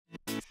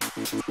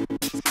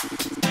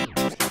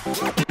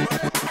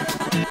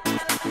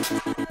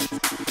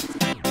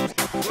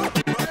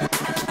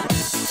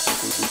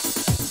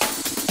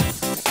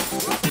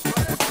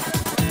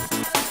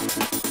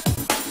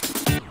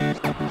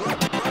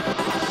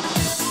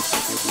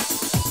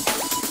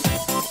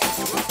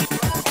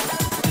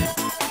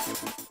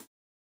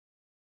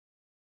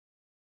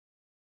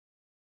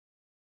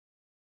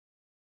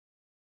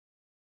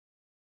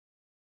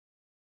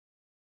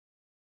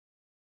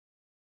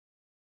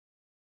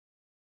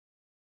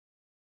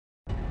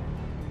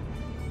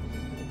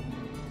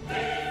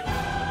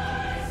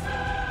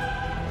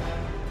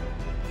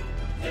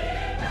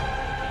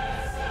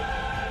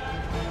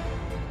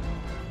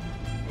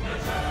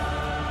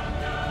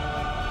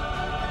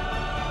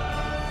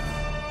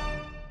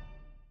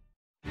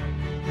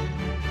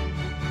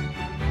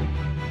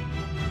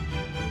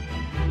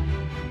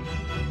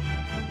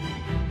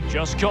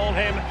Just call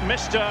him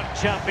Mr.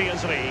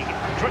 Champions League.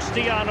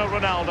 Cristiano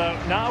Ronaldo,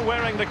 now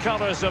wearing the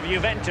colours of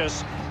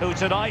Juventus, who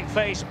tonight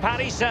face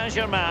Paris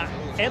Saint-Germain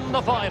in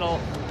the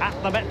final at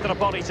the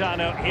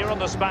Metropolitano here in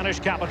the Spanish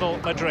capital,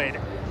 Madrid.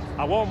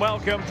 A warm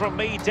welcome from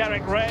me,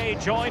 Derek Ray,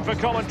 joined for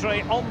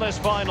commentary on this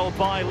final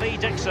by Lee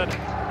Dixon.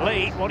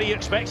 Lee, what are you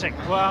expecting?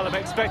 Well, I'm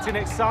expecting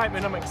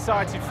excitement. I'm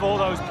excited for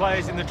those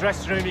players in the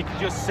dressing room. You can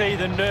just see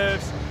the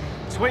nerves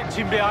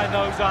twitching behind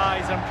those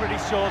eyes. I'm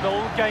pretty sure the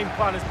whole game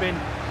plan has been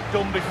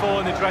done before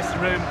in the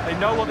dressing room. They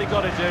know what they've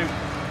got to do.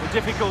 The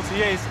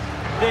difficulty is,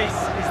 this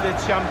is the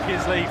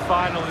Champions League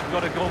final. They've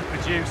got to go and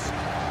produce.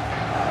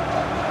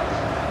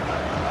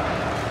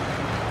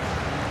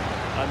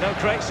 And no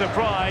great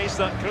surprise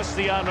that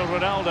Cristiano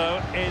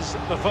Ronaldo is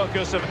the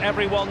focus of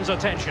everyone's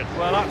attention.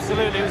 Well,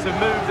 absolutely. It was a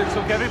move that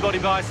took everybody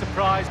by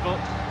surprise, but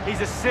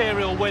he's a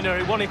serial winner.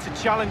 He wanted to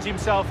challenge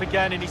himself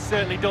again, and he's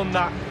certainly done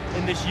that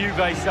in this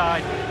Juve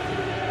side.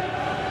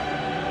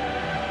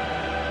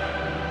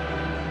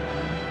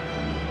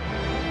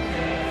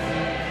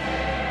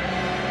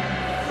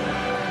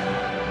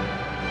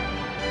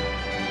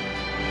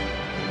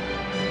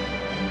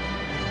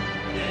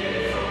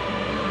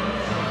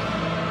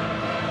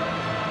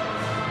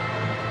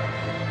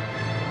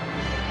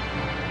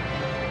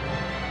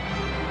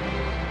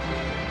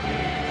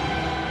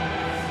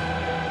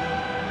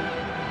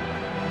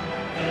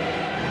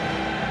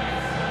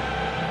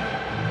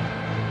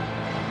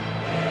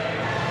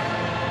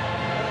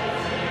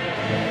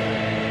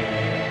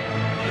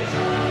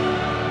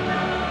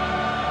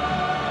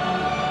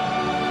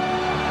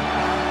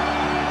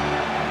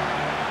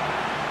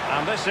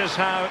 And this is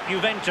how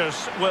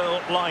Juventus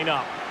will line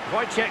up.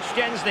 Wojciech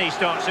Szczęsny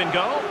starts in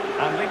goal,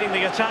 and leading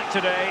the attack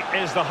today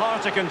is the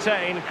hard to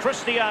contain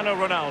Cristiano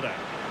Ronaldo.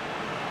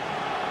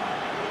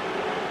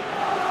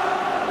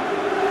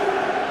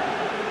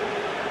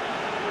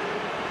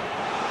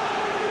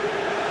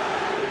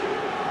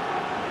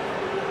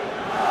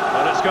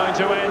 But it's going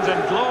to end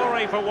in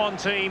glory for one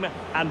team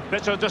and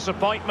bitter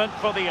disappointment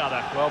for the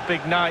other. Well,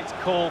 big nights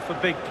call for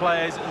big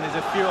players, and there's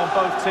a few on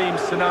both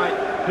teams tonight.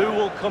 Who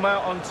will come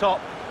out on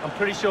top? I'm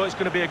pretty sure it's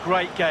going to be a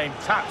great game,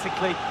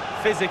 tactically,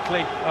 physically,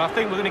 and I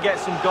think we're going to get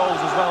some goals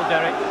as well,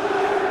 Derek.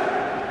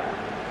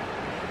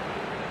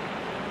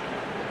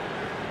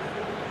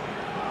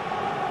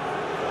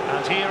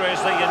 And here is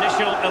the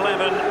initial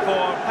 11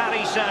 for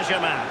Paris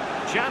Saint-Germain.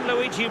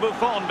 Gianluigi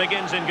Buffon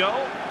begins in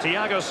goal.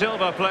 Thiago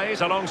Silva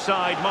plays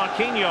alongside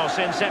Marquinhos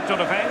in central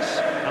defence.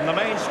 And the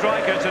main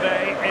striker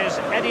today is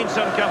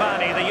Edinson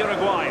Cavani, the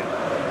Uruguayan.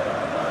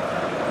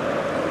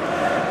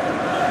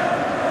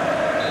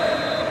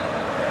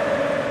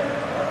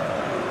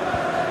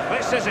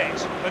 This is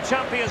it, the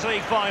Champions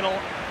League final.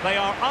 They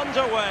are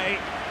underway.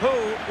 Who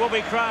will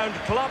be crowned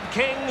club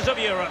kings of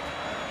Europe?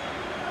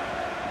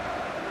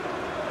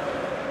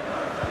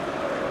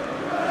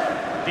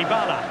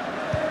 Dybala.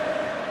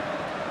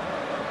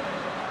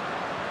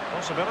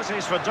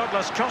 Possibilities for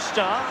Douglas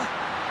Costa.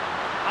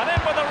 And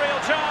in with a real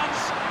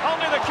chance.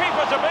 Only the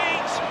keeper to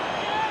beat.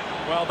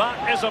 Well,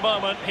 that is a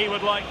moment he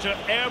would like to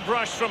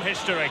airbrush from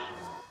history.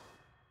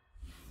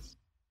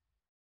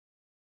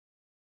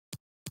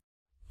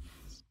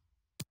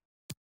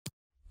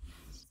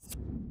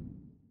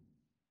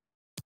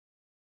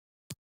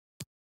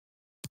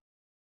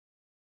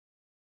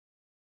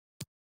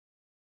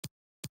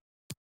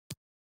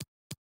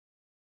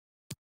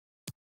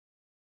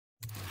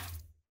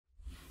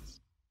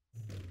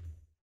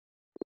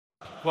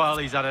 Well,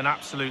 he's had an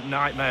absolute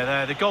nightmare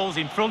there. The goal's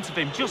in front of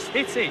him, just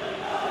hit it.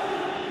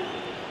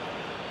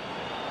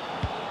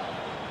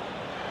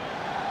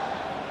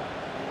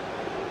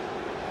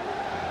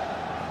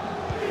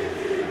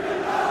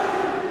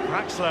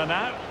 Draxler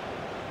now.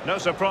 No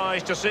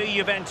surprise to see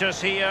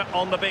Juventus here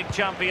on the big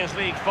Champions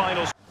League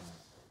finals.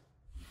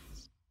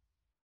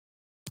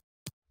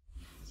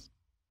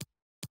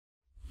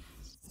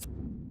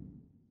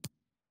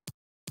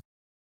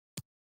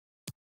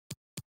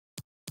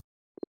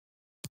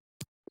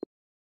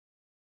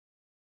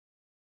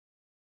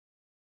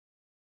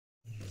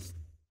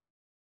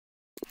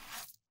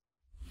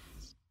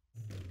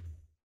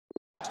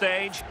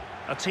 Stage,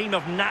 a team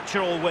of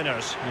natural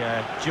winners.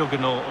 Yeah,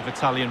 juggernaut of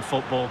Italian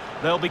football.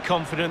 They'll be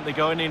confident. They're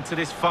going into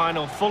this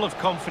final full of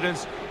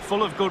confidence,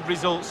 full of good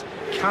results.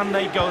 Can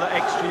they go that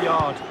extra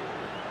yard?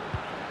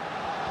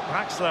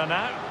 Draxler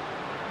now.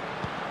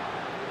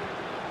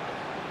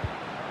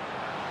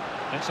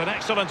 It's an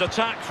excellent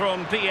attack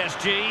from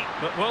PSG,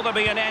 but will there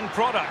be an end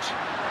product?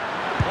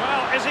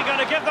 Well, is he going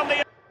to give them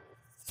the...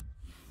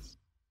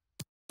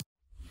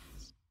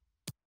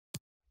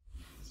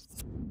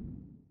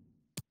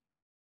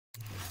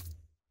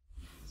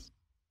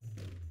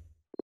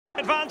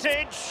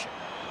 advantage?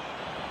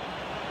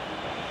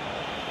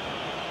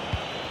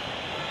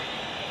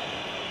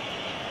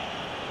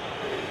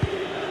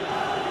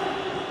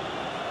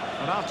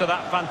 And after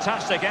that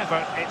fantastic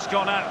effort, it's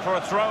gone out for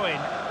a throw-in.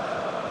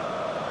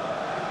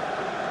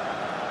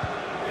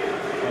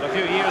 But a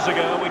few years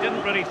ago, we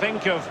didn't really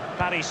think of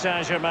Paris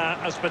Saint-Germain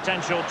as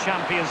potential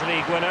Champions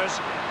League winners.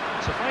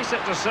 Suffice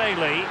it to say,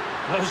 Lee,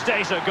 those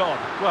days are gone.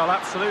 Well,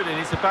 absolutely.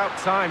 And it's about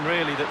time,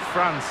 really, that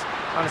France,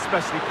 and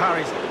especially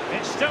Paris...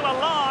 It's still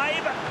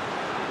alive.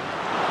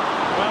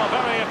 Well,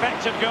 very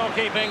effective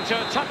goalkeeping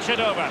to touch it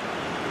over.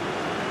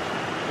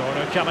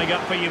 Corner coming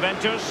up for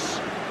Juventus.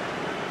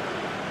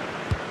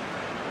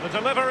 The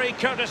delivery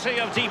courtesy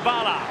of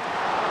Dybala.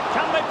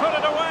 Can they put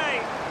it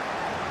away?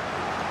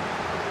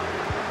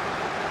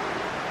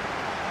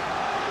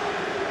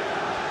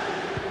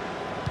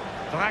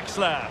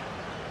 Draxler.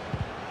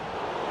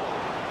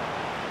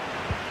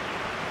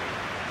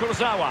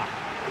 Kurzawa.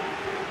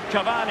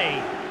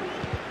 Cavani.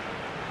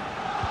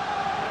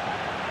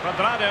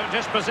 Quadrado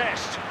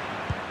dispossessed.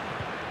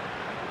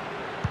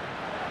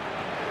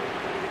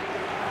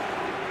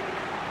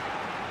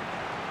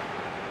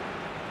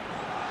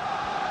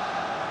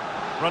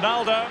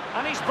 Ronaldo,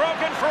 and he's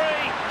broken free.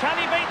 Can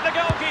he beat the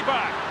goalkeeper?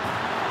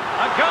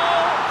 A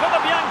goal for the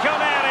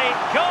Bianconeri.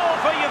 Goal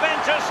for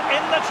Juventus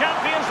in the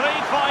Champions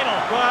League final.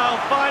 Well,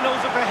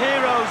 finals are for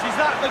heroes. Is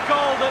that the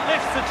goal that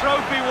lifts the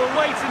trophy? We'll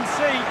wait and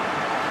see.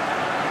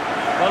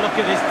 Well, look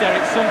at this,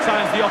 Derek.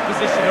 Sometimes the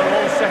opposition are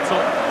all set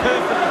up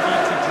perfectly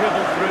deep to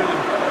dribble through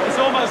them.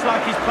 It's almost like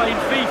he's playing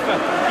FIFA.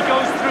 He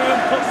goes through and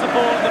puts the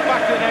ball in the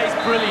back of the net.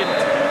 It's brilliant.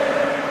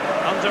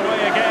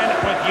 Underway again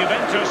with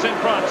Juventus in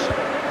front.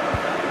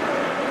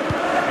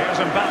 Here's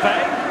Mbappe.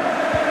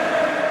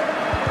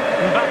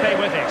 Mbappe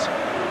with it.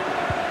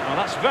 Well,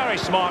 that's very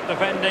smart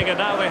defending, and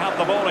now they have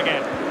the ball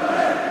again.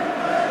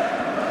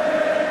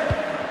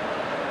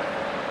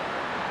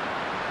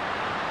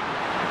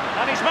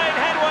 And he's made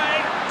headway.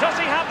 Does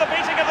he have the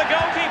beating of the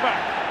goalkeeper?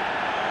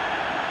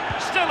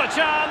 Still a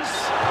chance.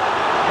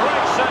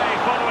 Great save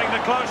following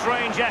the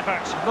close-range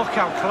effort. Look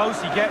how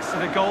close he gets to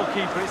the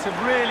goalkeeper. It's a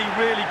really,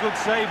 really good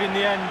save in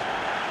the end.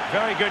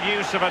 Very good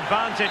use of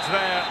advantage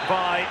there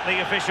by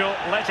the official,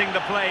 letting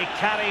the play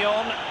carry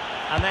on,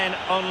 and then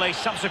only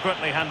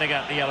subsequently handing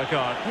out the yellow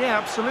card. Yeah,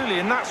 absolutely,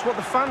 and that's what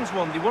the fans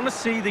want. They want to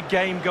see the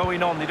game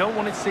going on. They don't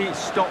want to see it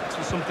stopped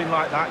or something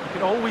like that. You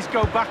can always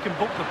go back and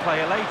book the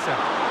player later.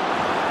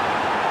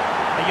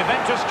 The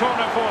Juventus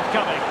corner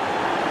forthcoming.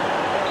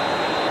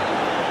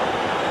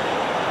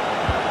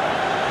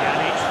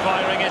 Pjanic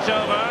firing it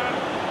over,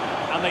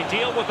 and they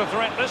deal with the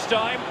threat this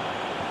time.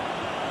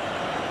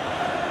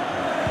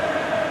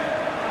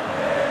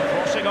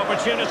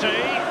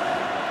 Opportunity.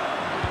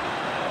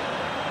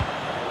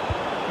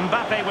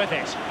 Mbappe with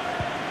it.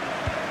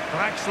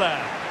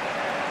 Draxler.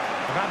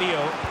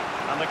 Rabiot.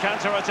 And the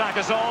counter-attack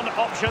is on.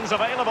 Options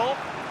available.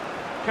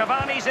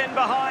 Cavani's in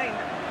behind.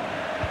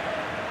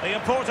 The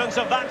importance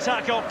of that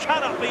tackle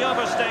cannot be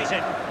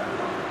overstated.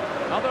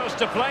 Others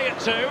to play it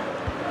to.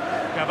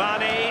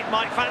 Cavani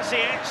might fancy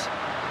it.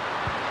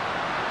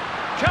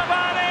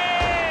 Cavani!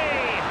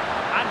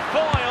 And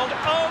foiled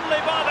only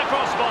by the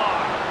crossbar.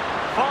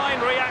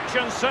 Fine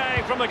reaction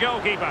save from the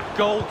goalkeeper.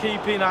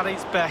 Goalkeeping at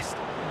its best.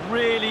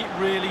 Really,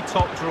 really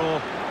top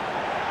draw.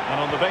 And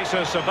on the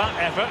basis of that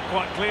effort,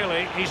 quite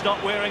clearly, he's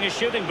not wearing his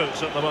shooting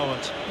boots at the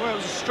moment. Well, it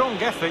was a strong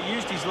effort,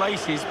 used his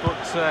laces,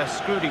 but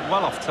screwed it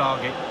well off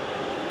target.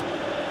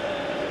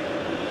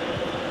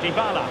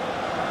 Dybala.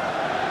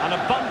 An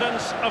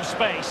abundance of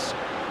space.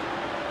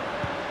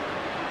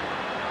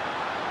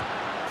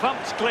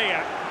 Thumped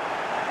clear.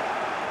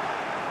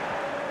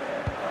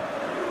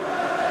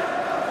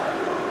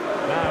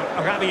 Now,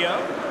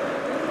 Rabiot.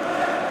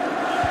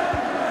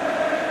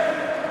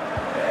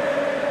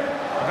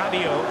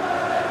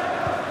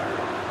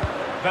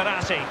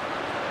 Verratti.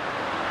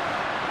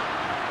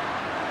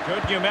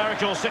 Good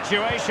numerical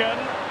situation.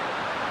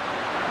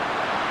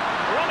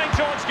 Running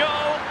towards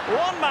goal.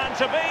 One man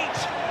to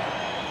beat.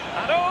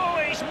 And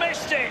oh, he's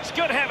missed it.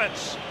 Good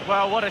heavens.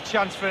 Well, what a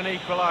chance for an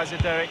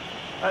equaliser, Derek.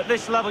 At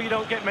this level, you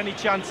don't get many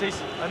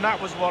chances, and that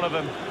was one of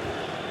them.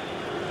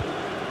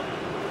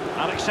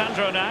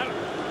 Alexandro now.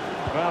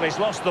 Well, he's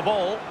lost the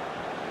ball.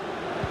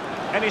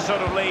 Any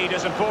sort of lead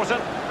is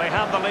important. They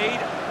have the lead.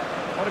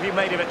 What have you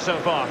made of it so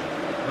far?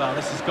 Well,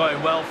 this is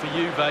going well for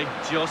Juve,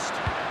 just.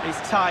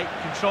 It's tight.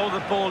 Control of the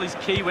ball is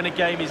key when a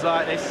game is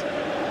like this.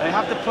 They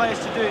have the players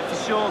to do it for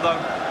sure, though,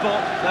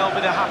 but they'll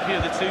be the happier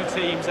of the two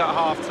teams at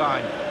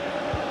half-time.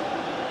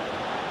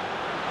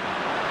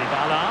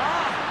 Dybala.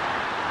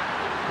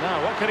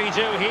 Now, what can he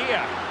do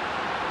here?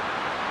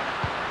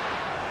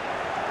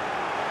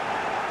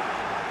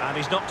 And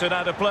he's knocked it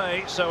out of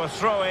play, so a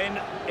throw-in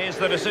is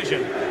the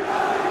decision.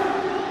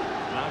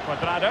 Now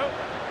Cuadrado.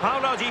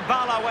 Paulo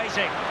Dybala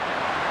waiting.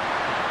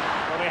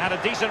 Well, he had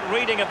a decent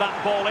reading of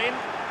that ball in.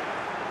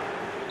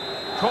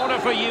 Corner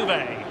for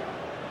Juve.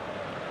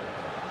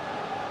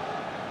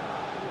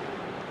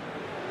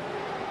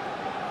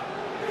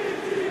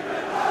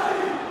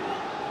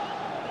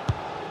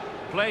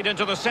 Played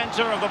into the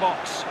centre of the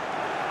box.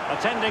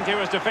 Attending to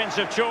his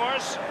defensive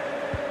chores.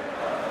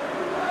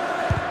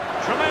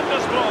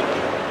 Tremendous block.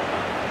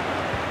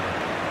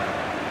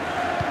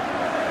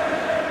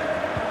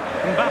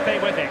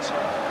 Mbappe with it.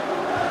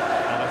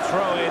 And a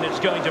throw-in it's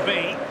going to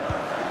be.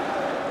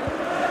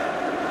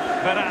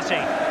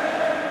 Verratti.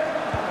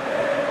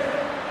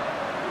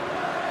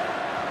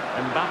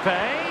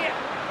 Mbappe.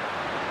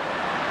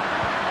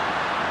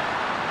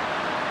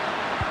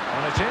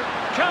 On it in.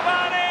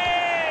 Cavani!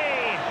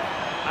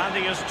 And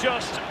he has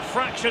just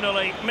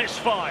fractionally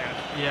misfired.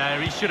 Yeah,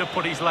 he should have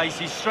put his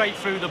laces straight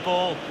through the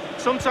ball.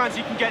 Sometimes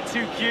you can get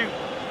too cute.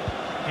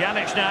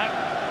 Pjanic now.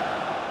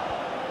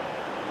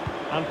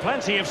 And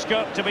plenty of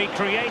scope to be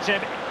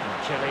creative.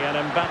 Kylian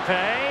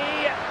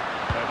Mbappe.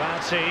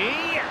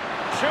 Verratti.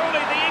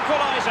 Surely the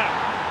equaliser.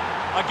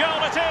 A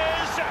goal it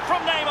is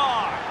from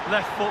Neymar.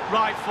 Left foot,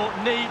 right foot,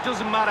 knee,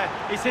 doesn't matter.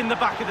 It's in the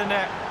back of the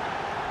net.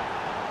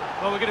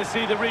 Well, we're going to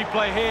see the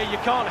replay here. You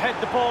can't head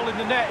the ball in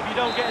the net if you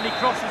don't get any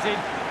crosses in.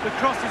 The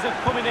crosses are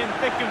coming in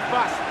thick and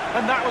fast,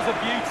 and that was a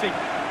beauty.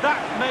 That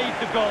made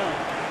the goal.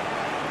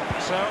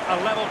 So, a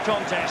level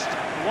contest,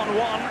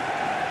 1-1.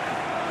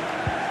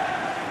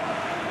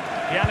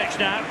 Pjanic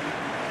now.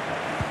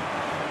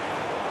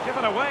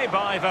 Given away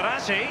by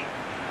Verratti.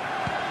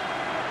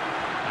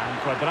 And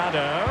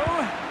Cuadrado.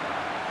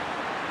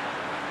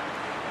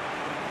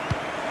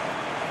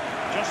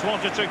 Just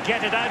wanted to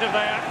get it out of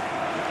there.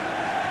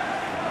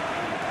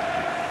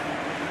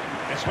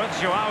 It's with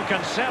João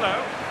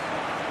Cancelo.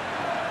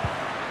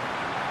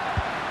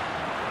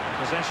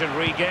 Possession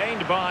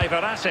regained by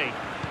Verratti.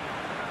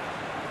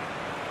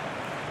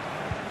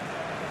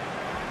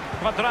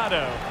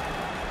 Cuadrado.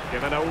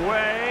 Given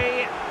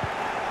away.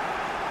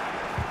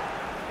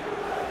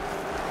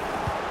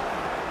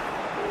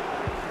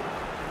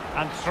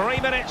 And 3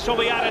 minutes will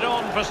be added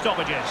on for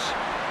stoppages.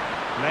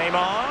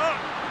 Neymar.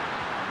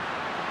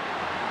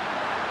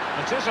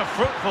 It is a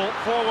fruitful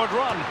forward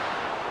run.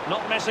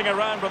 Not messing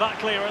around with that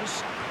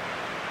clearance.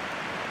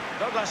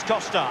 Douglas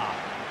Costa.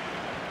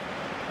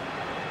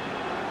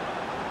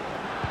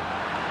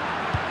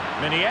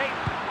 Meunier.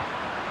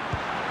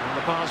 And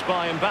the pass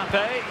by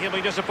Mbappe. He'll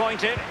be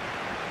disappointed.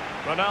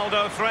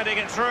 Ronaldo threading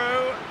it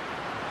through.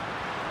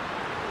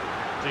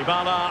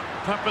 Dybala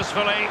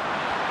purposefully.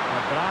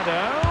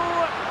 Cuadrado.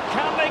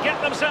 Can they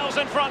get themselves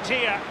in front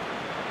here?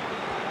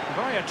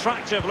 Very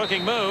attractive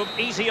looking move.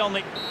 Easy on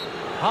the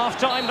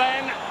half-time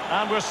then.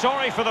 And we're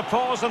sorry for the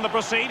pause in the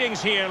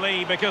proceedings here,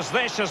 Lee, because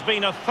this has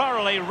been a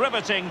thoroughly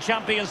riveting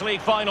Champions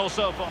League final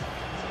so far.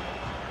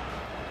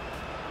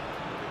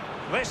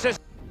 This is...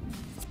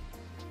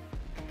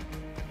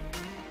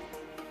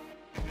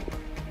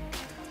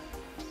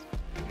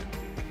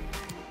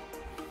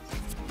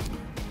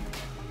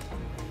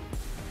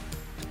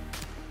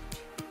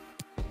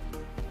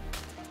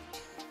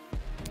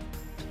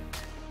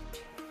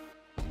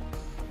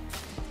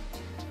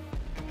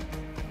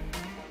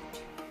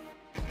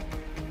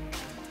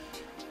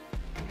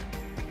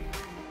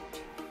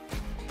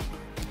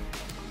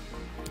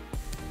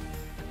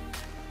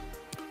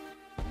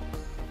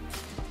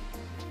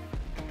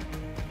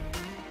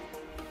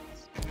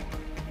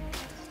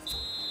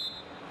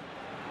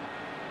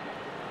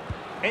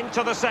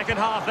 Into the second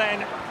half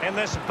then, in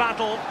this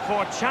battle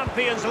for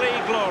Champions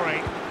League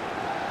glory.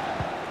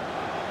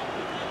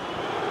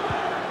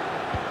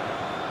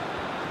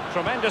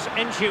 Tremendous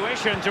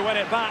intuition to win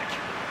it back.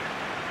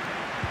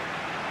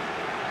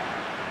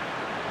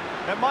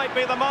 It might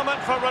be the moment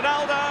for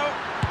Ronaldo.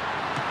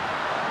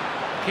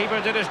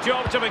 Keeper did his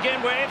job to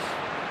begin with.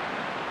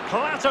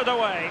 Clattered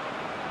away.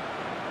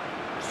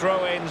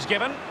 Throw-ins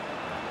given.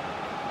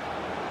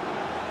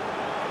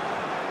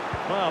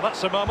 Well,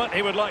 that's a moment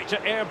he would like to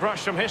airbrush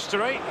from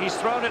history. He's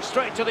thrown it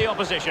straight to the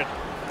opposition.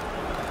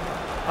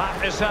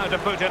 That is how to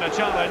put in a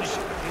challenge.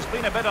 He's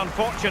been a bit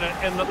unfortunate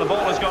in that the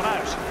ball has gone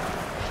out.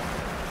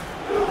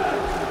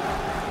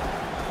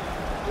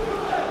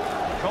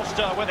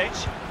 Costa with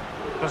it.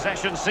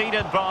 Possession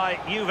ceded by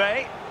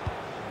Juve.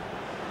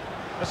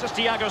 This is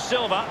Thiago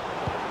Silva.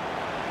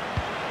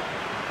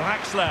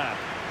 Draxler.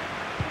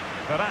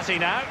 Verratti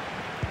now.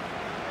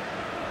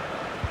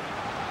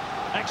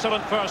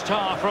 Excellent first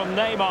half from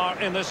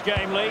Neymar in this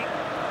game, Lee.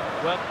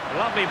 Well,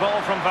 lovely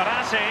ball from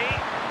Verratti.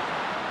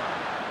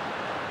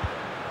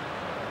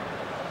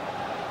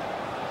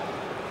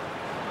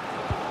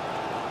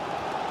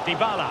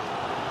 Dybala.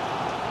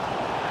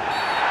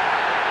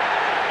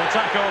 The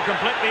tackle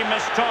completely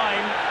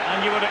mistimed,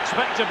 and you would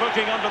expect a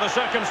booking under the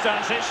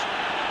circumstances.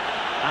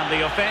 And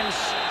the offence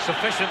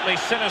Sufficiently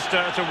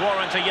sinister to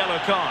warrant a yellow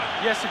card.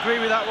 Yes, agree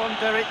with that one,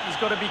 Derek. He's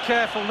got to be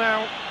careful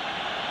now.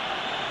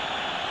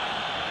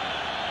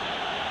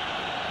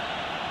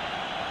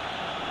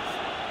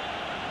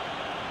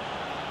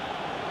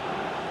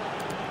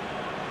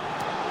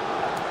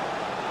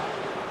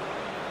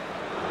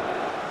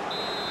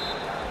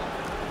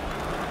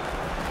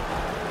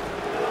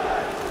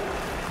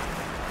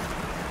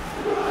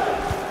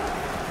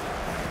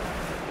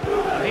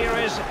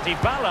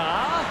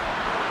 Dybala,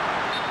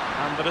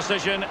 and the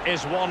decision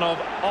is one of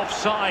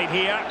offside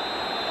here.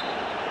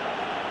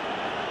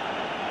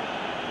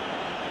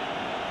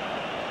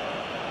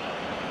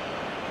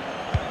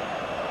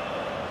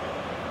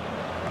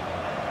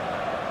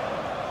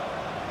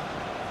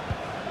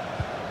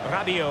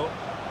 Rabiot,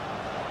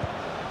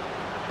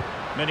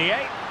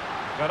 Meunier,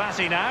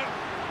 Verratti now.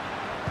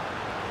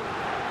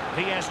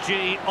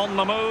 PSG on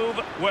the move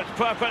with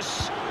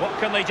purpose. What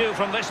can they do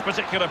from this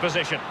particular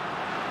position?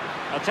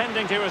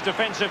 Attending to his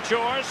defensive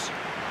chores.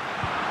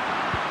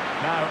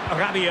 Now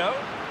Rabiot,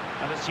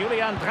 and it's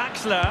Julian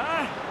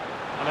Draxler.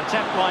 An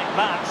attempt like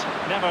that,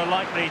 never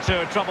likely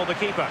to trouble the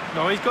keeper.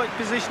 No, he's got his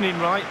positioning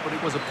right, but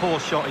it was a poor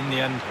shot in the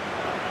end.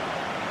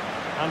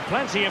 And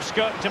plenty of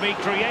scope to be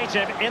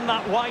creative in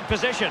that wide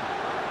position.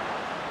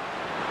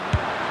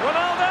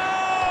 Ronaldo!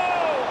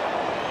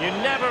 You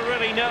never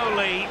really know,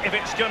 Lee, if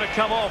it's going to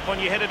come off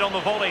when you hit it on the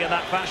volley in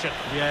that fashion.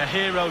 Yeah,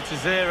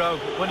 0-0.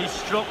 When he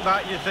struck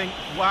that, you think,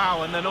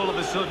 wow, and then all of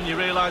a sudden you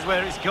realise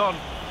where it's gone.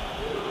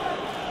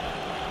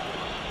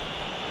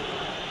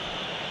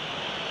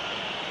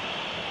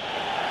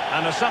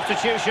 And a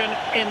substitution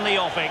in the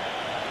offing.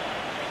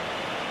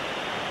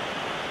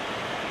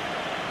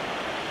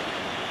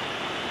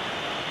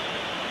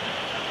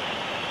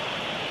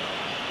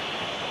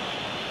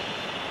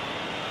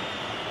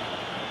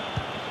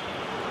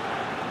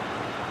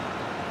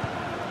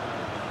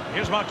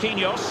 Here's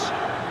Marquinhos.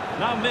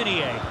 Now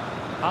Meunier.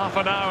 Half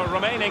an hour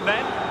remaining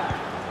then.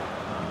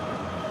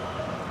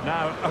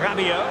 Now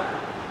Rabiot.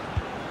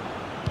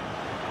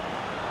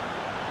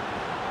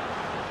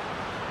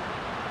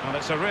 And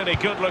it's a really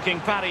good-looking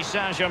Paris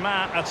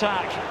Saint-Germain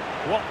attack.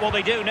 What will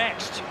they do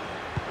next?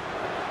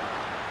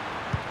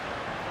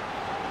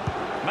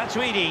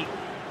 Matuidi.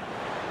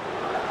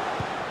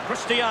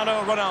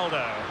 Cristiano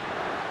Ronaldo.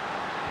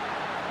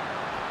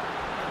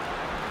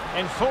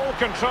 In full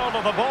control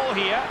of the ball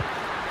here.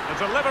 The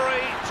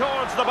delivery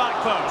towards the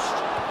back post.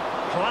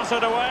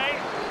 Clattered away.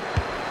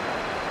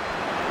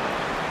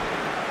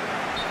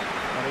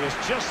 And he has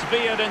just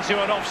veered into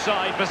an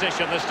offside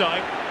position this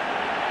time.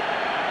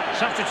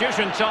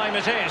 Substitution time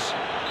it is.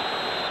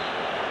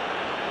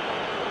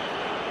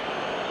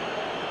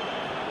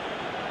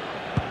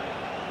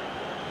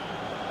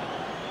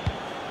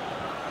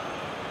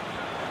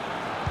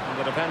 And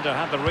the defender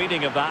had the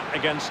reading of that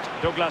against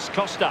Douglas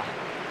Costa.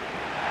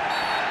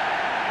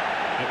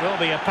 It will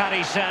be a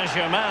Paris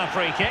Saint-Germain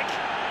free kick.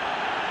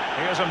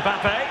 Here's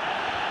Mbappe.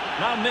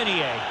 Now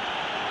Meunier.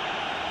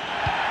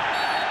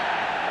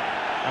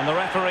 And the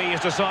referee has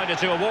decided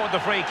to award the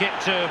free kick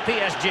to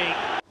PSG.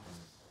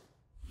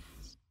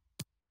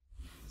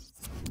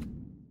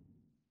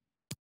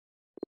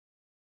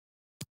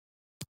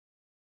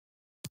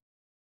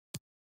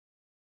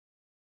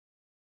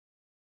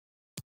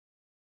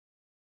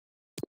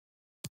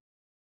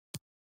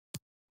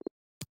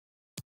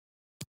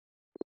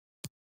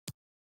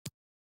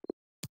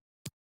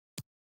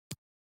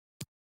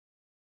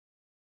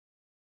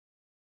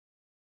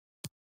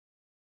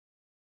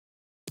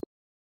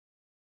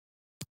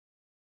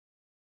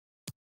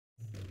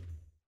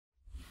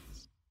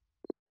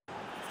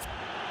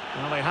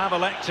 Well, they have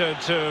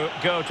elected to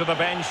go to the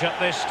bench at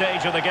this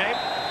stage of the game.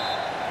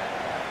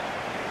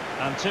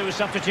 And two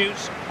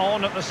substitutes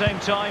on at the same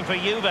time for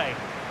Juve. Lo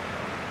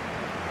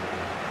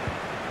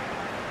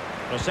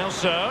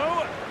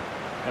Celso,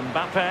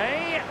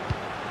 Mbappe,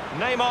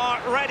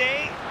 Neymar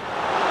ready.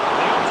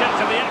 The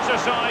object of the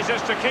exercise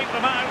is to keep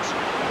them out.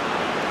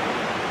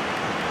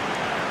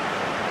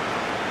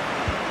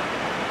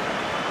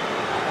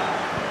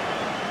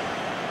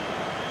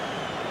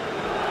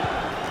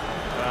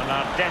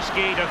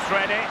 Bernardeschi to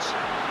thread it.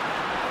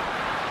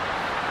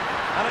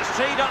 And it's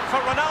teed up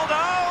for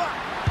Ronaldo.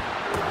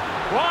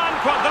 Juan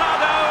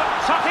Cuadrado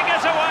tucking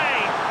it away.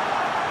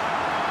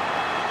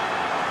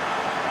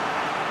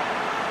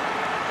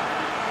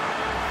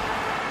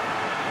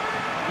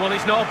 Well,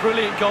 it's not a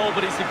brilliant goal,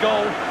 but it's a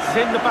goal. It's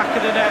in the back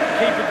of the net. The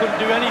keeper couldn't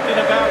do anything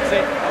about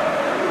it.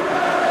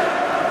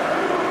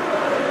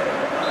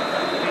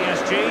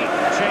 PSG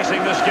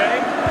chasing this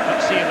game.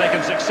 Let's see if they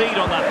can succeed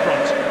on that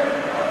front.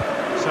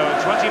 So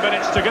 20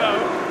 minutes to go.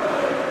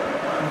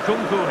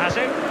 Nkunku has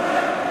it.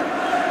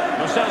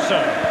 Lo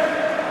Celso.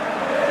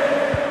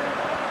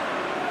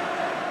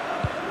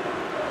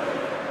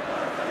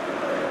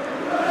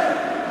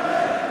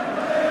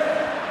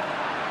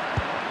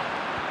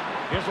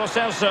 Here's Lo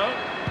Celso.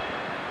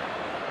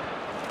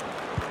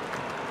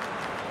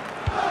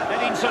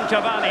 Edinson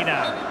Cavani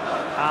now.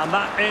 And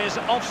that is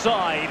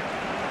offside.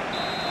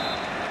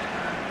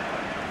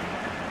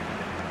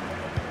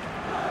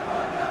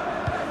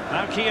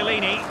 Now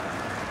Chiellini.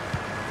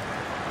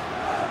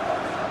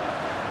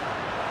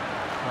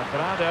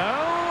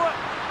 Quadrado.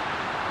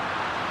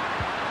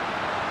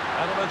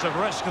 Element of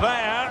risk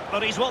there,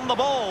 but he's won the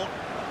ball.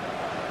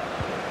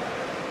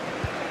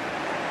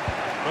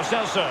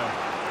 Roselso.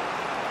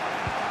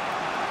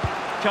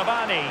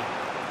 Cavani.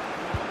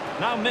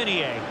 Now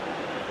Meunier.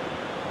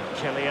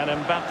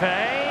 Kylian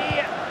Mbappe.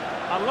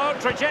 A low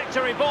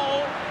trajectory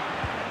ball.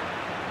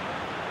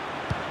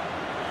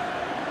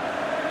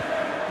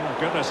 Oh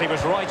goodness, he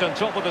was right on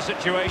top of the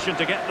situation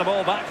to get the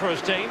ball back for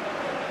his team.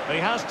 He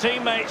has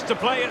teammates to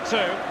play it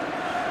to.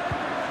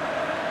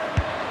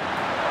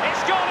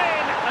 It's gone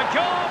in! A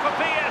goal for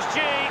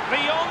PSG,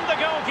 beyond the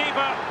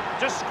goalkeeper,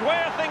 to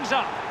square things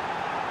up.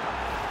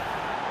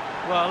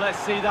 Well, let's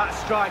see that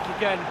strike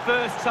again.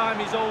 First time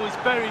is always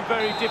very,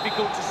 very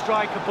difficult to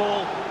strike a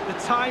ball. The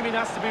timing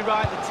has to be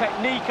right, the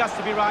technique has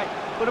to be right,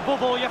 but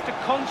above all, you have to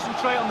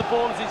concentrate on the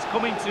ball as it's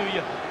coming to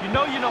you. You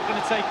know you're not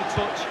going to take a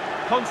touch.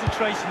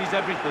 Concentration is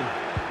everything.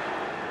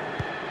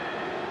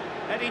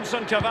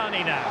 Edinson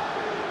Cavani now.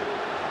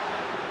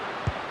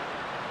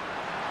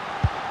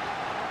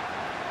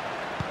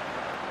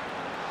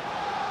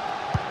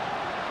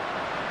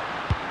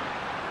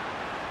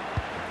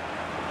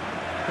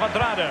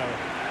 Quadrado.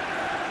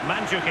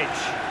 Mandzukic.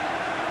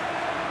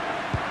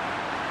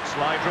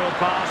 Slide rule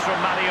pass from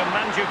Mario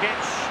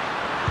Mandzukic.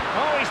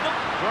 Oh, he's not...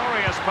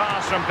 Glorious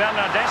pass from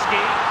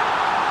Bernardeschi.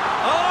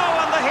 Oh,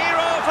 and the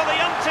hero for the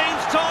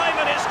umpteenth time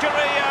in his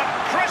career,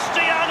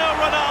 Cristiano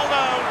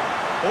Ronaldo.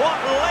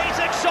 What late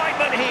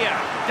excitement here.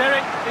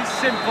 Derek is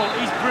simple,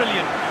 he's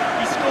brilliant.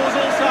 He scores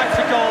all types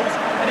of goals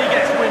and he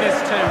gets winners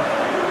too.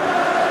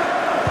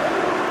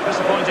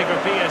 Disappointing for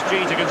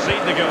PSG to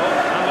concede the goal.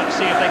 And let's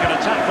see if they can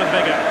attack with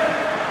vigour.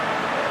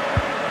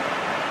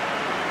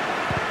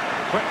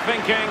 Quick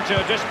thinking to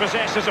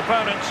dispossess his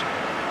opponent.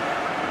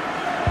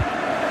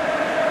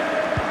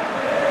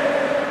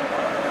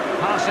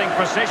 Passing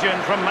precision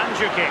from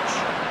Mandzukic.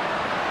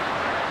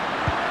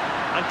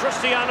 And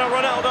Cristiano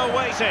Ronaldo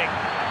waiting.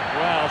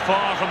 Well,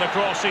 far from the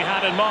cross he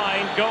had in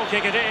mind. Goal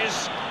kick it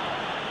is.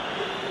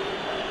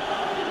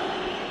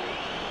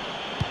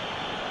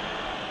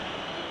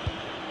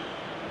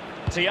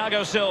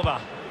 Thiago Silva.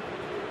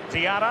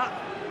 Diarra.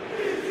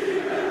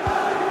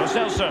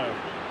 Roselso.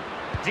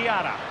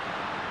 Diarra.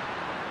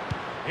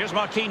 Here's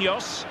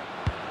Marquinhos.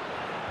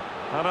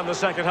 And in the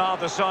second half,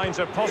 the signs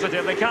are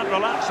positive. They can't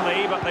relax,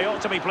 Lee, but they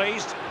ought to be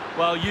pleased.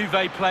 Well,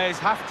 Juve players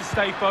have to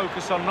stay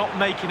focused on not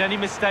making any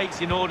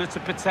mistakes in order to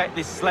protect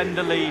this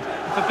slender lead.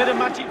 If a bit of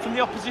magic from the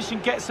opposition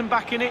gets them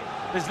back in it,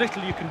 there's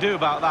little you can do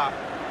about that.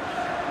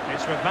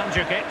 It's with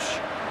Mandzukic.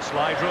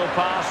 Slide rule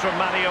pass from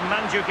Mario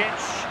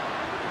Mandzukic.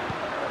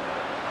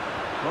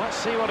 Let's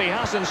see what he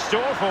has in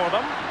store for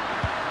them.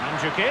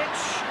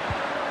 Mandzukic.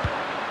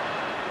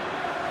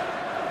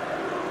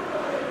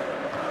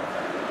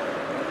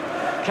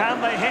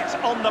 Can they hit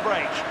on the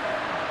break?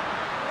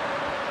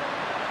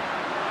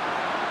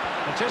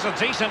 It is a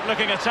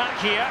decent-looking attack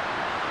here.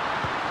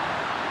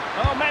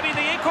 Oh, maybe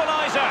the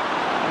equaliser.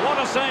 What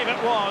a save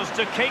it was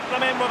to keep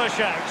them in with a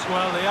shout.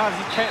 Well, he has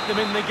kept them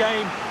in the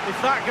game.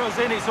 If that goes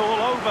in, it's all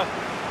over.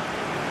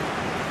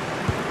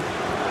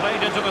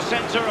 Played into the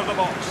centre of the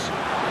box.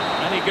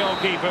 Any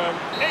goalkeeper.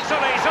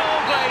 Italy's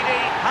old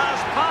lady has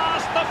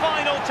passed the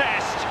final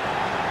test.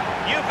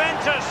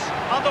 Juventus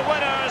are the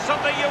winners of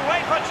the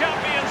UEFA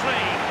Champions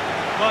League.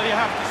 Well, you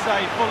have to say,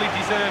 fully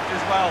deserved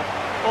as well.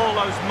 All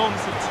those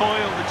months of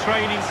toil, the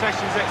training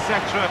sessions,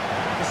 etc.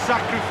 The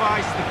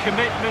sacrifice, the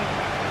commitment,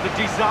 the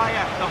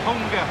desire, the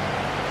hunger,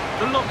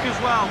 the luck as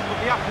well, but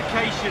the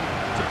application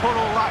to put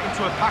all that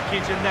into a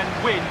package and then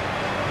win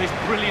this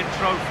brilliant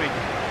trophy.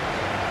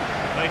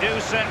 They do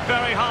set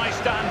very high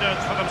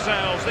standards for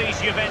themselves, these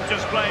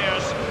Juventus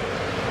players.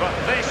 But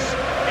this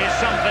is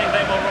something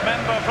they will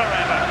remember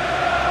forever.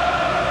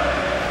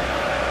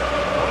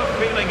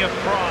 Feeling of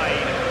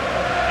pride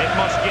it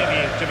must give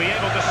you to be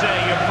able to say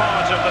you're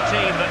part of the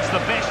team that's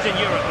the best in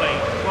Europe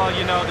League. Well,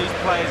 you know, these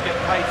players get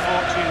paid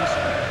fortunes,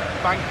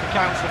 bank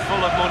accounts are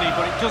full of money,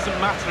 but it doesn't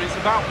matter. It's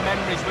about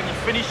memories. When you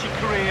finish your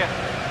career,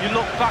 you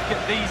look back at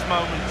these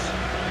moments.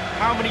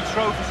 How many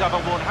trophies have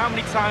I won? How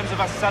many times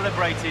have I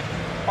celebrated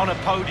on a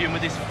podium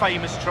with this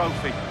famous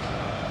trophy?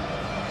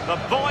 The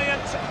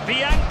buoyant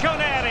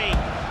Bianconeri,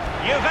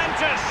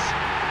 Juventus,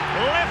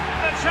 lift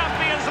the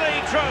Champions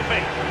League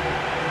trophy.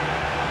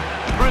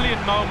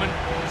 Brilliant moment,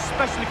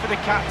 especially for the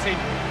captain.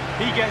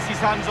 He gets his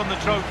hands on the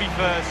trophy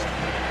first.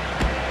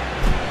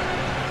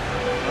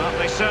 Well,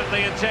 they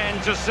certainly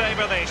intend to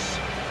savour this.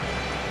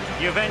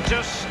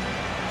 Juventus,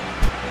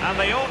 and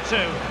they ought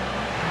to.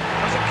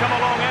 Doesn't come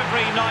along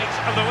every night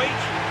of the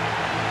week.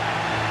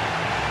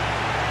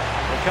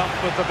 The cup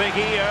with the big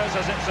ears,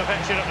 as it's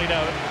affectionately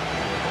known.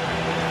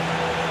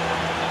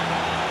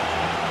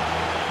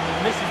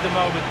 And this is the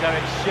moment,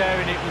 Derek,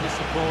 sharing it with the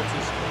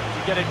supporters.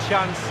 You get a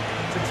chance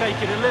to take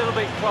it a little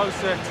bit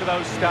closer to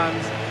those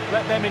stands,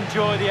 let them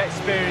enjoy the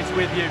experience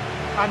with you,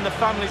 and the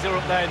families are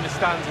up there in the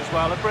stands as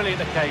well. A brilliant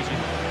occasion.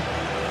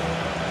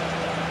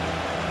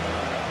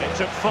 It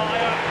took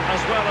fire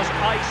as well as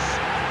ice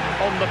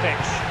on the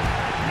pitch.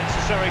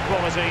 Necessary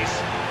qualities.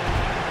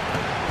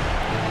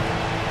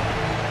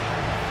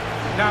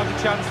 Now the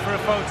chance for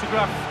a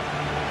photograph.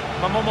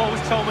 My mum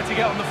always told me to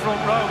get on the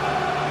front row.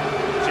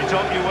 She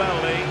taught you well,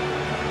 Lee.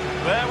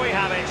 There we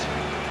have it.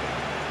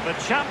 The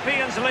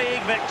Champions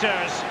League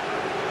victors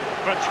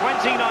for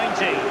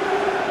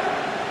 2019.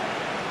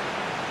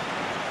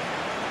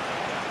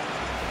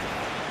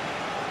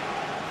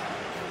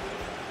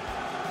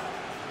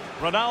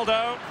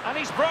 Ronaldo, and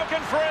he's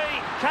broken free.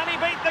 Can he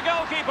beat the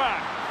goalkeeper?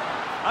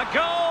 A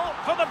goal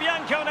for the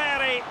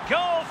Bianconeri.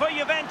 Goal for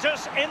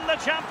Juventus in the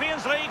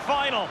Champions League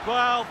final.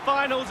 Well,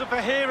 finals are for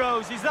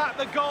heroes. Is that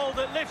the goal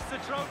that lifts the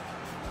trophy?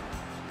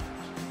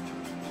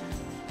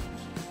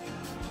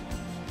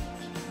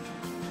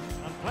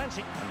 And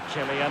plenty. And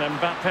Kylian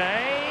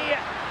Mbappe.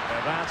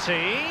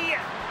 Verratti.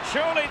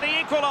 Surely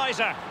the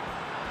equaliser.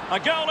 A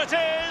goal it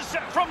is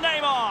from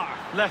Neymar.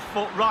 Left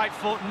foot, right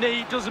foot,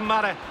 knee, doesn't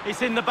matter.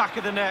 It's in the back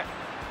of the net.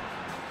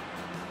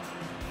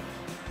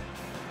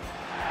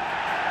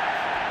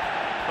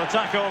 The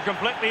tackle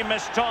completely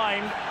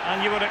mistimed,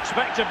 and you would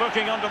expect a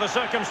booking under the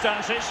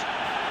circumstances.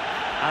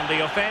 And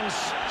the offence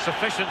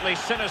sufficiently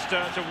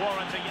sinister to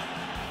warrant a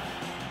yellow.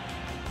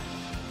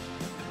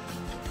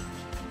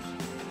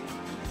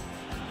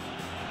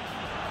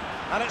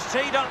 And it's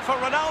teed up for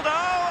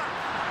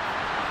Ronaldo.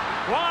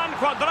 Juan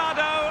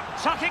Cuadrado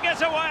tucking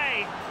it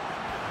away.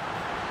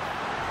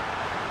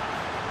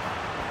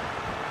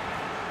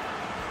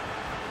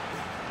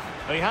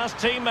 He has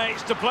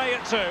teammates to play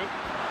it to.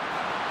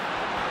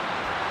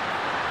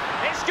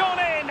 It's gone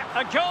in.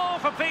 A goal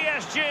for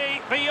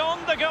PSG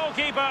beyond the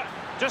goalkeeper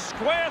to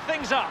square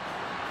things up.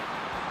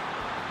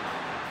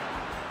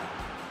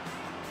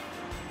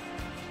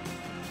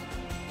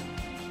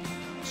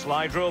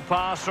 Slide rule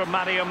pass from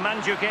Mario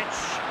Mandzukic.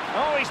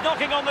 Oh, he's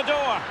knocking on the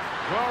door.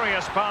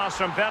 Glorious pass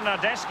from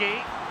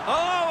Bernardeschi.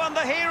 Oh, and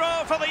the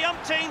hero for the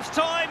umpteenth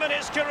time in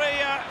his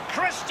career,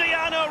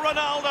 Cristiano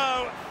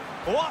Ronaldo.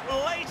 What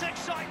late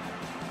excitement.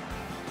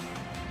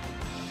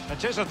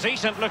 It is a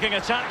decent-looking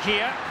attack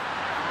here.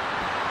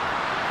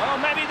 Oh,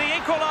 maybe the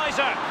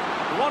equaliser.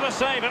 What a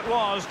save it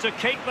was to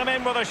keep them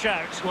in with a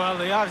shout. Well,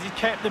 he has. He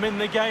kept them in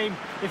the game.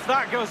 If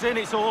that goes in,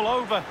 it's all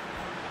over.